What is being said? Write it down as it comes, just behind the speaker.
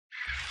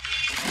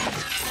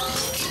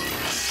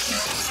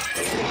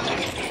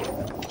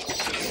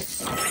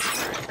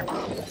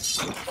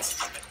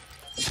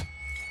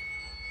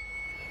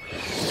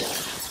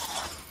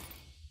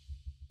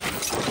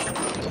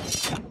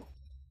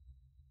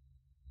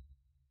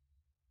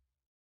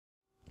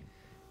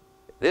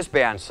This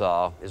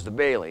bandsaw is the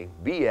Baileigh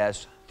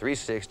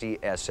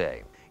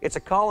BS-360SA. It's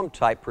a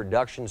column-type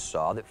production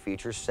saw that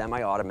features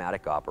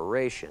semi-automatic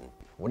operation.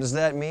 What does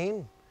that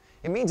mean?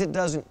 It means it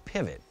doesn't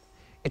pivot.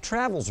 It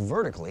travels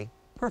vertically,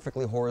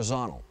 perfectly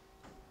horizontal.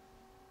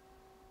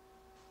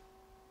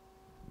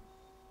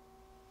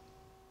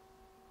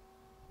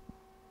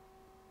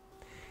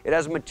 It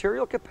has a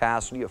material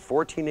capacity of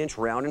 14-inch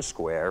round and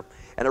square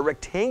and a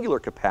rectangular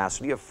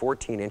capacity of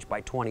 14-inch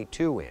by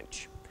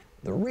 22-inch.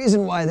 The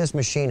reason why this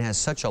machine has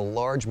such a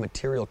large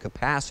material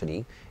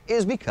capacity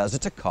is because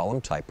it's a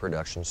column-type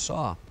production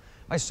saw.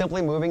 By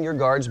simply moving your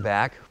guards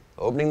back,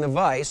 opening the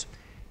vise,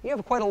 you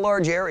have quite a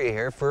large area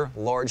here for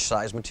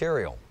large-size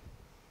material.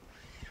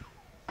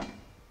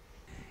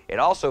 It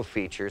also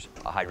features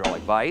a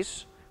hydraulic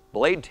vise,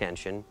 blade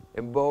tension,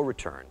 and bow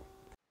return.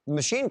 The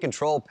machine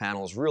control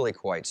panel is really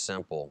quite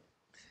simple.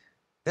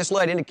 This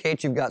light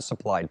indicates you've got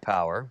supplied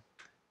power,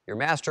 your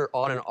master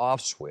on and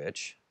off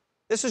switch.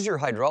 This is your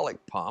hydraulic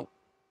pump.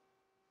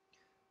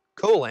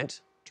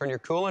 Coolant, turn your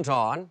coolant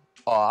on,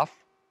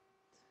 off.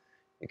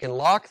 You can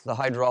lock the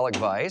hydraulic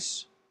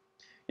vise.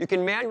 You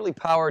can manually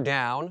power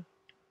down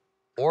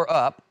or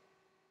up.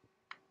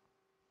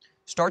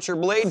 Start your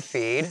blade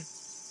feed.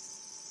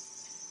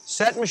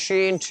 Set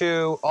machine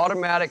to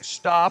automatic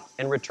stop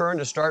and return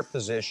to start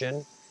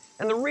position.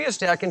 And the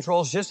rheostat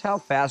controls just how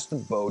fast the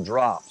bow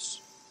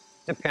drops,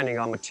 depending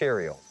on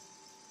material.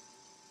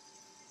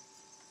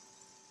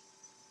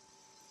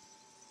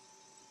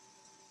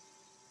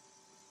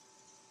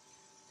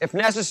 If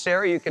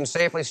necessary, you can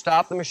safely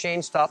stop the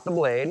machine, stop the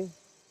blade,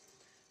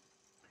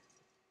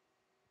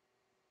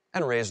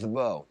 and raise the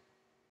bow.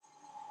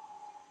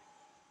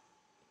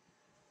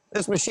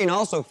 This machine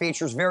also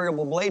features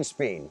variable blade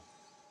speed.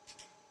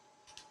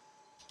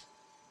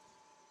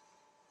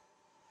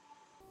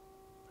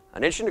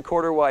 An 1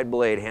 1/4 wide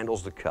blade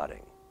handles the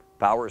cutting.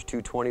 Power is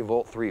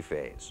 220-volt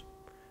 3-phase.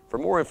 For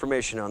more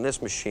information on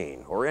this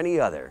machine or any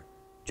other,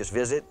 just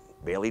visit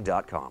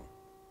Baileigh.com.